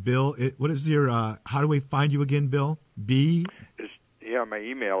 it's Bill. What is your, how do we find you again, Bill? My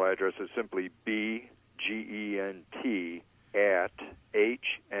email address is simply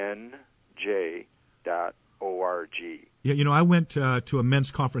bgent@hnj.org. Yeah, I went to a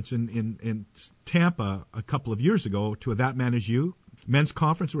men's conference in Tampa a couple of years ago, to a That Man Is You men's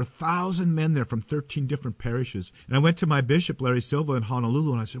conference. There were 1,000 men there from 13 different parishes. And I went to my bishop, Larry Silva, in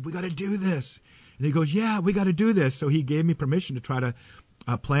Honolulu, and I said, we got to do this. And he goes, yeah, we got to do this. So he gave me permission to try to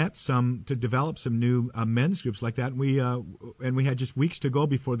to develop some new men's groups like that. And we had just weeks to go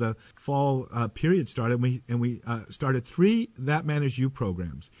before the fall period started. And we started 3 That Man Is You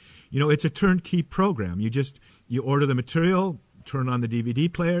programs. It's a turnkey program. You order the material, turn on the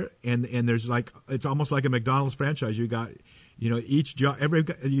DVD player, and there's it's almost like a McDonald's franchise. You got, each job,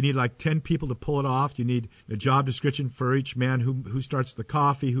 you need like 10 people to pull it off. You need a job description for each man, who starts the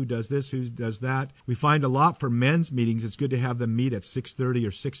coffee, who does this, who does that. We find a lot for men's meetings. It's good to have them meet at 6:30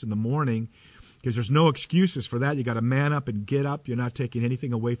 or 6 in the morning, because there's no excuses for that. You got to man up and get up. You're not taking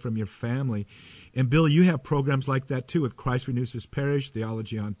anything away from your family. And Bill, you have programs like that too, with Christ Renews His Parish,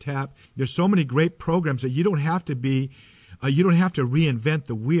 Theology on Tap. There's so many great programs that you don't have to reinvent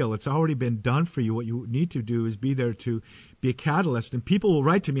the wheel. It's already been done for you. What you need to do is be there to be a catalyst. And people will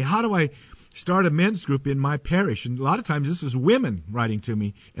write to me, how do I start a men's group in my parish? And a lot of times this is women writing to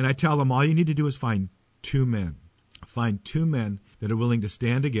me. And I tell them, all you need to do is find 2 men. Find 2 men that are willing to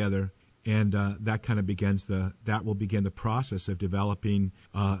stand together. And that will begin the process of developing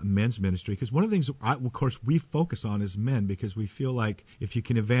men's ministry. Because one of the things, of course, we focus on is men, because we feel like if you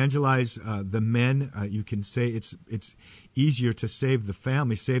can evangelize the men, you can say it's easier to save the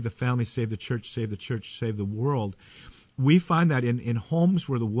family, save the church, save the world. We find that in homes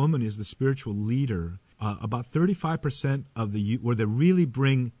where the woman is the spiritual leader, about 35% of where they really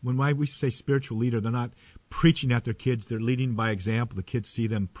bring, when we say spiritual leader, they're not preaching at their kids, they're leading by example. The kids see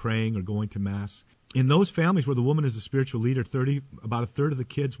them praying or going to Mass. In those families where the woman is the spiritual leader, about a third of the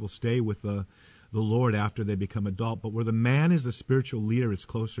kids will stay with the Lord after they become adult. But where the man is the spiritual leader, it's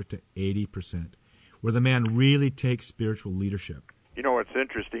closer to 80%, where the man really takes spiritual leadership. What's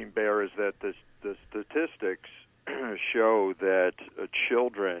interesting, Bear, is that the statistics show that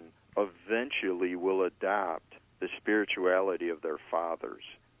children eventually will adopt the spirituality of their fathers.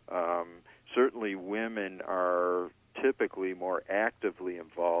 Certainly women are typically more actively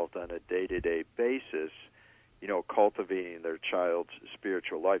involved on a day-to-day basis, cultivating their child's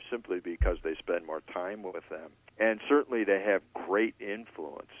spiritual life, simply because they spend more time with them. And certainly they have great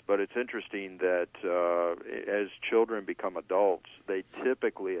influence. But it's interesting that as children become adults, they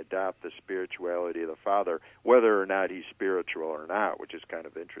typically adopt the spirituality of the father, whether or not he's spiritual or not, which is kind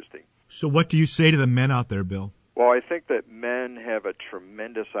of interesting. So what do you say to the men out there, Bill? Well, I think that men have a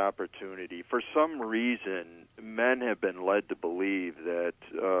tremendous opportunity. For some reason, men have been led to believe that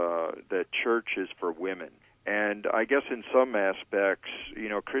church is for women. And I guess in some aspects,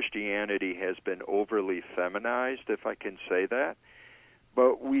 Christianity has been overly feminized, if I can say that.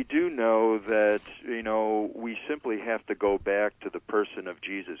 But we do know know that, we simply have to go back to the person of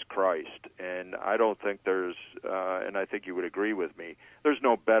Jesus Christ. And I don't think there's, and I think you would agree with me, there's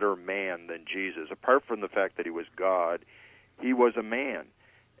no better man than Jesus. Apart from the fact that he was God, he was a man,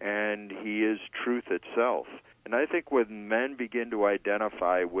 and he is truth itself. And I think when men begin to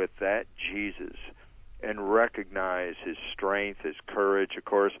identify with that Jesus and recognize his strength, his courage, of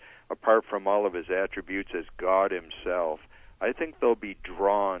course, apart from all of his attributes as God himself, I think they'll be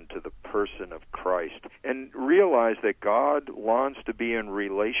drawn to the person of Christ and realize that God longs to be in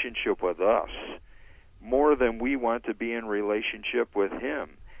relationship with us more than we want to be in relationship with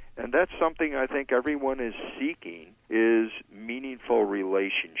him. And that's something I think everyone is seeking, is meaningful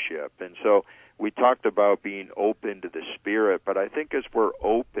relationship. And so we talked about being open to the Spirit, but I think as we're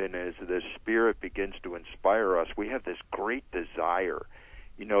open, as the Spirit begins to inspire us, we have this great desire,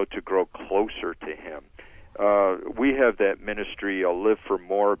 to grow closer to him. We have that ministry, Live for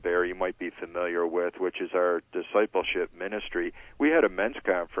More, Bear, you might be familiar with, which is our discipleship ministry. We had a men's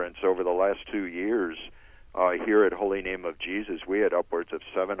conference over the last 2 years here at Holy Name of Jesus. We had upwards of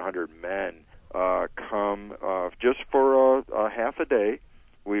 700 men come just for a half a day.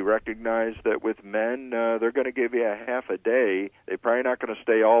 We recognize that with men, they're going to give you a half a day. They're probably not going to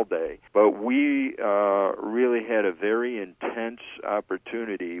stay all day. But we really had a very intense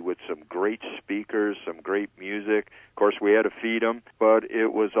opportunity with some great speakers, some great music. Of course, we had to feed them, but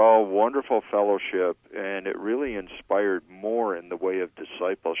it was all wonderful fellowship, and it really inspired more in the way of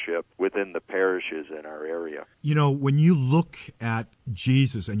discipleship within the parishes in our area. When you look at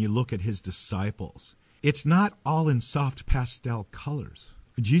Jesus and you look at his disciples, it's not all in soft pastel colors.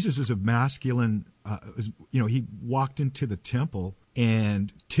 Jesus is a masculine, he walked into the temple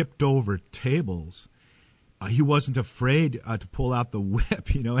and tipped over tables. He wasn't afraid to pull out the whip,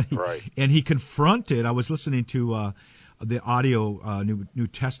 Right. And he confronted. I was listening to the audio New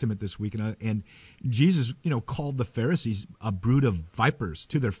Testament this week, and Jesus, called the Pharisees a brood of vipers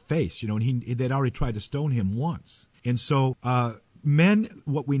to their face, and they'd already tried to stone him once. And so men,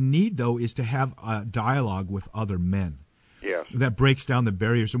 what we need, though, is to have a dialogue with other men. Yes. That breaks down the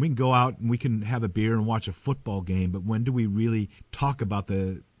barriers. And we can go out and we can have a beer and watch a football game, but when do we really talk about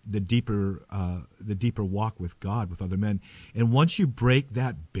the deeper walk with God, with other men? And once you break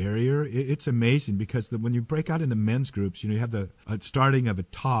that barrier, it's amazing, because when you break out into men's groups, you have the starting of a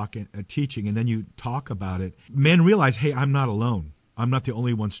talk, a teaching, and then you talk about it. Men realize, hey, I'm not alone. I'm not the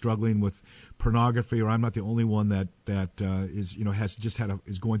only one struggling with pornography, or I'm not the only one that is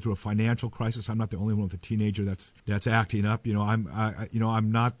is going through a financial crisis. I'm not the only one with a teenager that's acting up.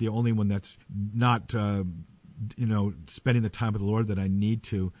 I'm not the only one that's not spending the time with the Lord that I need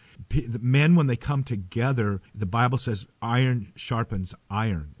to. The men, when they come together, the Bible says iron sharpens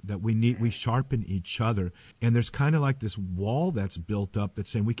iron, that we sharpen each other. And there's kind of like this wall that's built up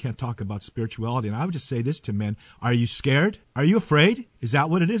that's saying we can't talk about spirituality. And I would just say this to men: are you scared? Are you afraid? Is that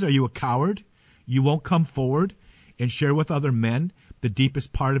what it is? Are you a coward? You won't come forward and share with other men the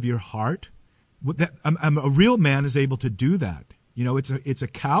deepest part of your heart? A real man is able to do that. It's a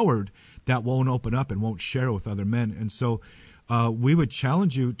coward that won't open up and won't share with other men. And so we would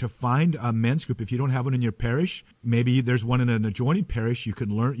challenge you to find a men's group. If you don't have one in your parish, maybe there's one in an adjoining parish. You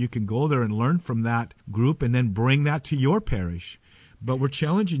can go there and learn from that group and then bring that to your parish. But we're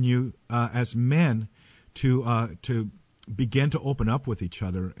challenging you as men to begin to open up with each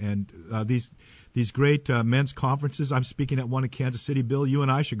other. And these great men's conferences, I'm speaking at one in Kansas City. Bill, you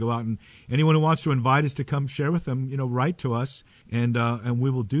and I should go out, and anyone who wants to invite us to come share with them, write to us, and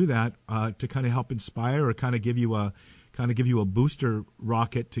we will do that to kind of help inspire, or kind of give you a booster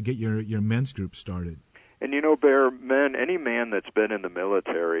rocket to get your men's group started. And Bear, any man that's been in the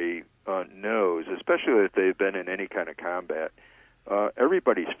military knows, especially if they've been in any kind of combat,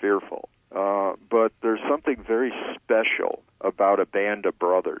 everybody's fearful. But there's something very special about a band of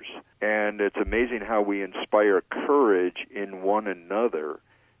brothers. And it's amazing how we inspire courage in one another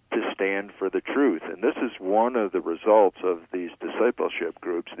to stand for the truth. And this is one of the results of these discipleship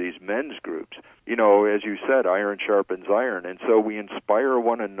groups, these men's groups. As you said, iron sharpens iron. And so we inspire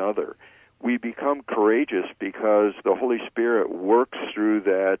one another. We become courageous because the Holy Spirit works through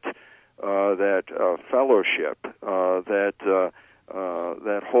that fellowship,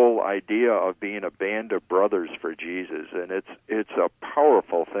 that whole idea of being a band of brothers for Jesus, and it's a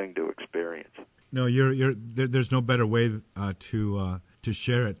powerful thing to experience. No, there's no better way to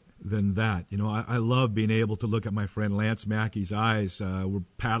share it than that. I love being able to look at my friend Lance Mackey's eyes. We're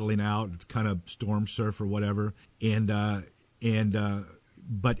paddling out; it's kind of storm surf or whatever,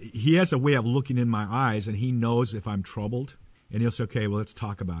 but he has a way of looking in my eyes, and he knows if I'm troubled, and he'll say, "Okay, well, let's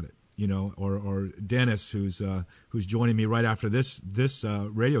talk about it." or Dennis, who's joining me right after this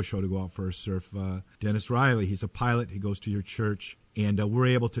radio show to go out for a surf. Dennis Riley, he's a pilot. He goes to your church, and we're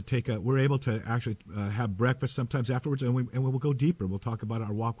able to actually have breakfast sometimes afterwards, and we'll go deeper. We'll talk about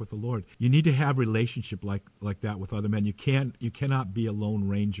our walk with the Lord. You need to have relationship like that with other men. You cannot be a lone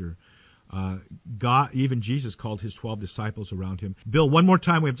ranger. God, even Jesus called his 12 disciples around him. Bill, one more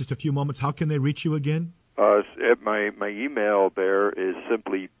time. We have just a few moments. How can they reach you again? My email there is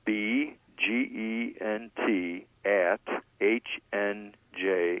simply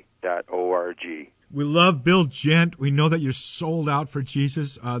bgent@hnj.org. We love Bill Gent. We know that you're sold out for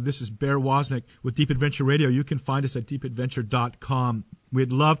Jesus. This is Bear Wozniak with Deep Adventure Radio. You can find us at deepadventure.com.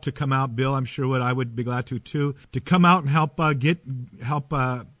 We'd love to come out, Bill. I'm sure I would be glad to too. To come out and help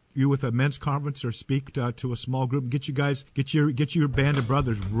you with a men's conference or speak to a small group and get your band of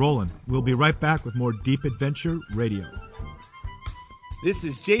brothers rolling. We'll be right back with more Deep Adventure Radio. This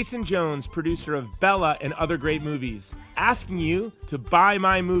is Jason Jones, producer of Bella and Other Great Movies, asking you to buy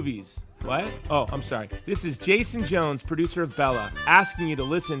my movies. What? Oh, I'm sorry. This is Jason Jones, producer of Bella, asking you to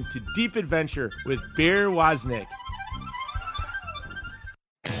listen to Deep Adventure with Bear Wozniak.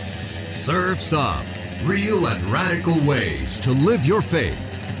 Surf's Up. Real and radical ways to live your faith.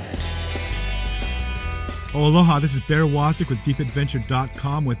 Oh, aloha. This is Bear Wozniak with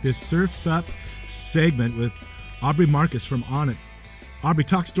deepadventure.com with this Surf's Up segment with Aubrey Marcus from On It. Aubrey,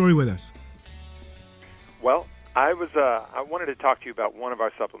 talk story with us. Well, I wanted to talk to you about one of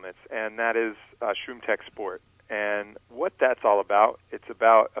our supplements, and that is Shroom Tech Sport. And what that's all about, it's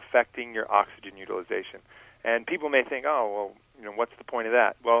about affecting your oxygen utilization. And people may think, oh, well, what's the point of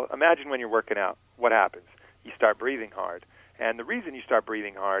that? Well, imagine when you're working out. What happens? You start breathing hard. And the reason you start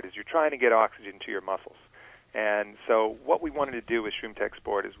breathing hard is you're trying to get oxygen to your muscles. And so what we wanted to do with Shroom Tech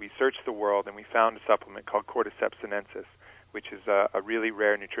Sport is we searched the world, and we found a supplement called Cordyceps sinensis, which is a really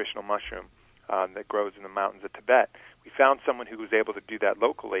rare nutritional mushroom that grows in the mountains of Tibet. We found someone who was able to do that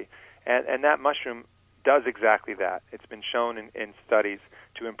locally, and that mushroom does exactly that. It's been shown in studies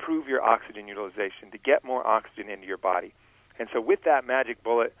to improve your oxygen utilization, to get more oxygen into your body. And so with that magic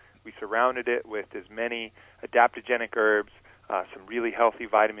bullet, we surrounded it with as many adaptogenic herbs, some really healthy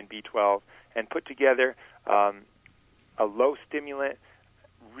vitamin B12, and put together a low-stimulant,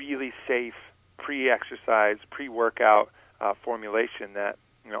 really safe, pre-exercise, pre-workout formulation that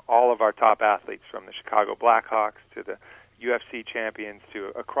all of our top athletes, from the Chicago Blackhawks to the UFC champions to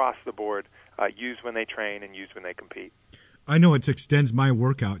across the board, use when they train and use when they compete. I know it extends my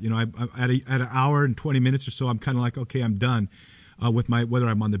workout. At an hour and 20 minutes or so, I'm kind of like, okay, I'm done with whether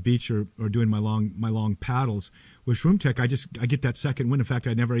I'm on the beach or doing my long paddles. With Shroom Tech, I get that second wind. In fact,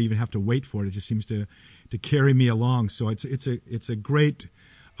 I never even have to wait for it. It just seems to carry me along. So it's a great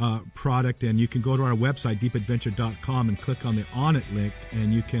product, and you can go to our website deepadventure.com and click on the On It link,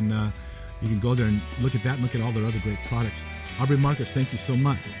 and you can go there and look at that and look at all their other great products. Aubrey Marcus, thank you so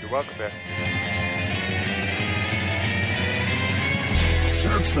much. You're welcome, Ben.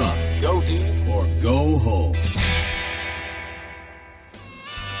 Surf's Up. Go deep or go home.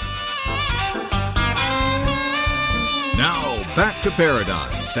 Now back to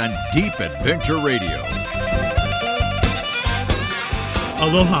Paradise and Deep Adventure Radio.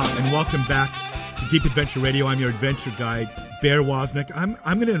 Aloha and welcome back to Deep Adventure Radio. I'm your adventure guide, Bear Wozniak.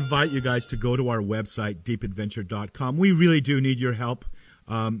 I'm going to invite you guys to go to our website, deepadventure.com. We really do need your help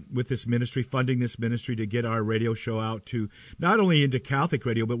with this ministry, funding this ministry to get our radio show out to not only into Catholic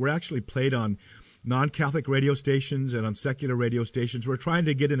radio, but we're actually played on non-Catholic radio stations and on secular radio stations. We're trying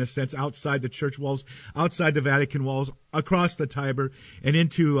to get, in a sense, outside the church walls, outside the Vatican walls, across the Tiber, and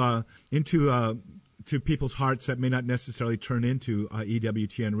into people's hearts that may not necessarily turn into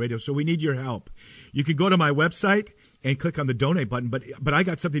EWTN radio. So we need your help. You can go to my website and click on the donate button, but I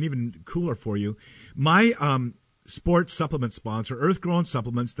got something even cooler for you. My sports supplement sponsor, Earth Grown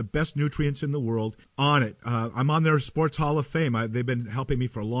Supplements, the best nutrients in the world, On It. I'm on their Sports Hall of Fame. They've been helping me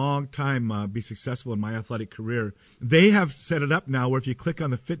for a long time be successful in my athletic career. They have set it up now where if you click on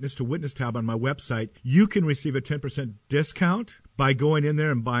the Fitness to Witness tab on my website, you can receive a 10% discount by going in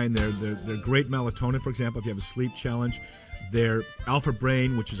there and buying their great melatonin, for example, if you have a sleep challenge, their Alpha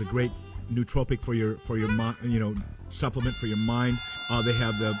Brain, which is a great nootropic for your supplement for your mind. They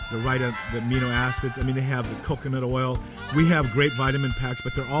have the amino acids. I mean, they have the coconut oil. We have great vitamin packs,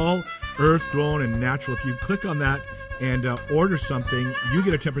 but they're all earth grown and natural. If you click on that and order something, you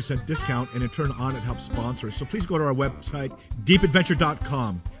get a 10% discount, and in turn, On It helps sponsor us. So please go to our website,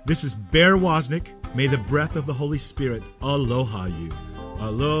 deepadventure.com. This is Bear Wozniak. May the breath of the Holy Spirit aloha you.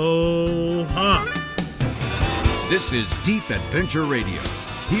 Aloha. This is Deep Adventure Radio.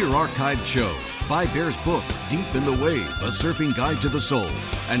 Hear archived shows, buy Bear's book, Deep in the Wave, A Surfing Guide to the Soul,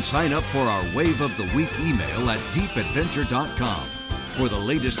 and sign up for our Wave of the Week email at deepadventure.com. For the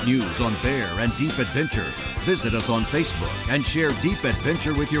latest news on Bear and Deep Adventure, visit us on Facebook and share Deep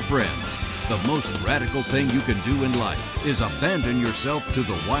Adventure with your friends. The most radical thing you can do in life is abandon yourself to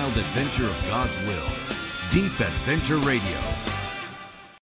the wild adventure of God's will. Deep Adventure Radio.